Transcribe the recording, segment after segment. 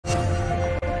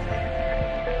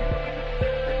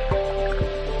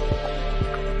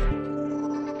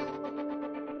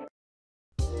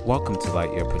Welcome to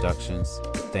Lightyear Productions.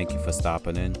 Thank you for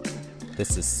stopping in.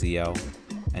 This is CL,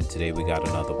 and today we got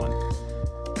another one.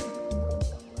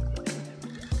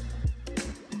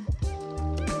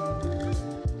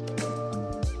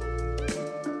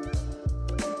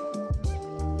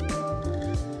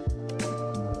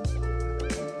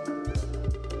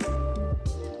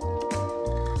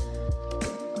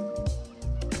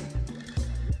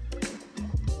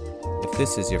 If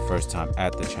this is your first time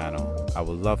at the channel, I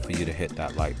would love for you to hit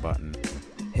that like button,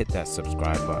 hit that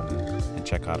subscribe button, and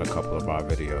check out a couple of our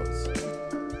videos.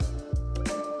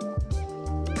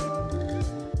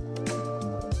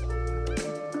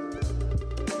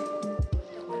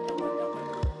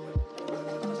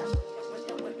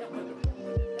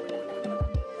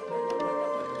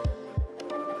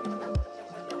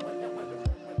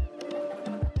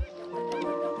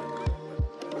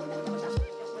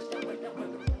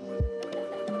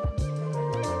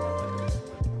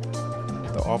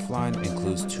 The offline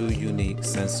includes two unique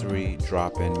sensory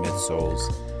drop-in midsoles,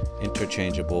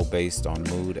 interchangeable based on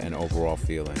mood and overall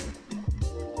feeling.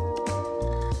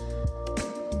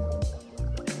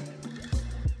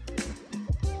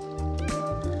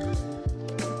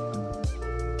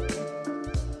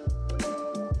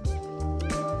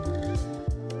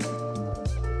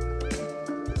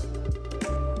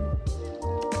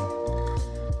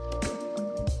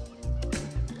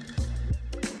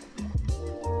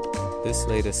 This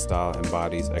latest style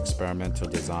embodies experimental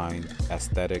design,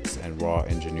 aesthetics, and raw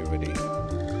ingenuity.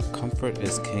 Comfort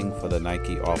is king for the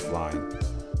Nike Offline.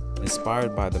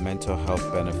 Inspired by the mental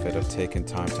health benefit of taking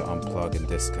time to unplug and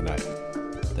disconnect,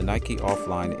 the Nike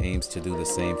Offline aims to do the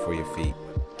same for your feet.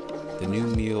 The new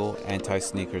mule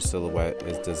anti-sneaker silhouette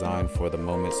is designed for the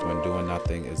moments when doing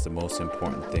nothing is the most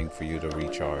important thing for you to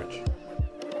recharge.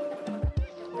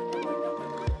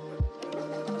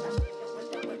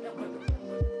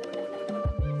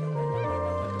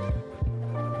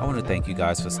 I want to thank you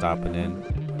guys for stopping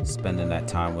in, spending that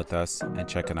time with us, and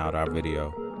checking out our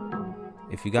video.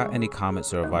 If you got any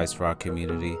comments or advice for our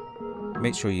community,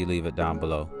 make sure you leave it down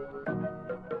below.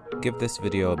 Give this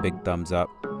video a big thumbs up,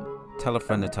 tell a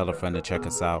friend to check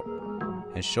us out,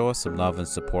 and show us some love and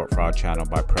support for our channel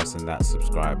by pressing that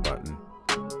subscribe button.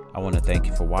 I want to thank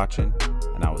you for watching,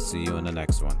 and I will see you in the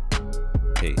next one.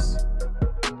 Peace.